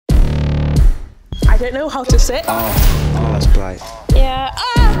don't know how to sit. Oh, that's bright. Yeah.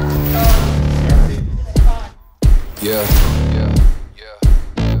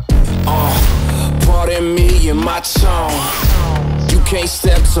 Pardon me and my tone. You can't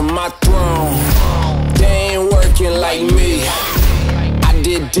step to my throne. They ain't working like me. I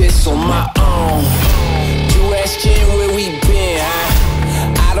did this on my own. You asking where we been,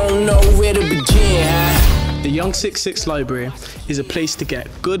 huh? I don't know where to begin, huh? The Young SixSix Library is a place to get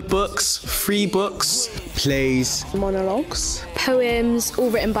good books, free books, Plays, Monologues. Poems,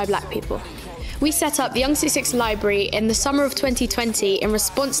 all written by black people. We set up the Young SixSix Library in the summer of 2020 in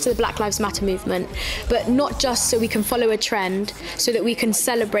response to the Black Lives Matter movement, but not just so we can follow a trend, so that we can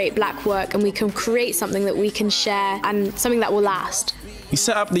celebrate black work and we can create something that we can share and something that will last. We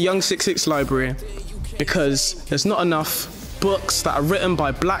set up the Young SixSix Library because there's not enough books that are written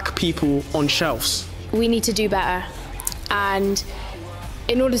by black people on shelves. We need to do better, and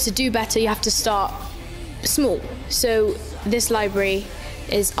in order to do better you have to start small. So this library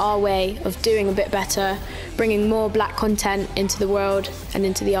is our way of doing a bit better, bringing more black content into the world and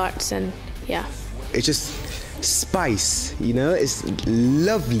into the arts, and yeah. it's just spice, you know? It's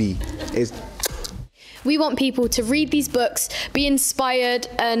lovely. We want people to read these books, be inspired,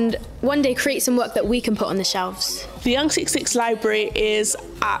 and one day create some work that we can put on the shelves. The Young SixSix Library is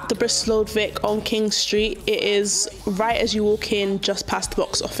at the Bristol Old Vic on King Street. It is right as you walk in, just past the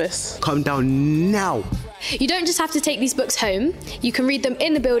box office. Come down now. You don't just have to take these books home, you can read them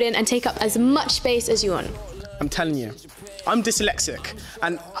in the building and take up as much space as you want. I'm telling you, I'm dyslexic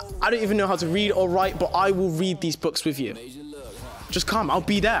and I don't even know how to read or write, but I will read these books with you. Just come, I'll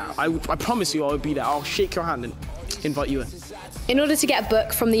be there. I promise you I will be there. I'll shake your hand and invite you in. In order to get a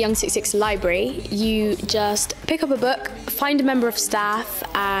book from the Young SixSix Library, you just pick up a book, find a member of staff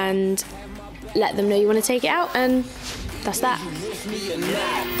and let them know you want to take it out, and that's that.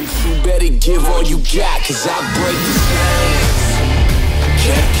 You better give all you got, 'cause I break the chains.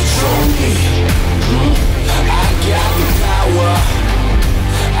 Can't control me.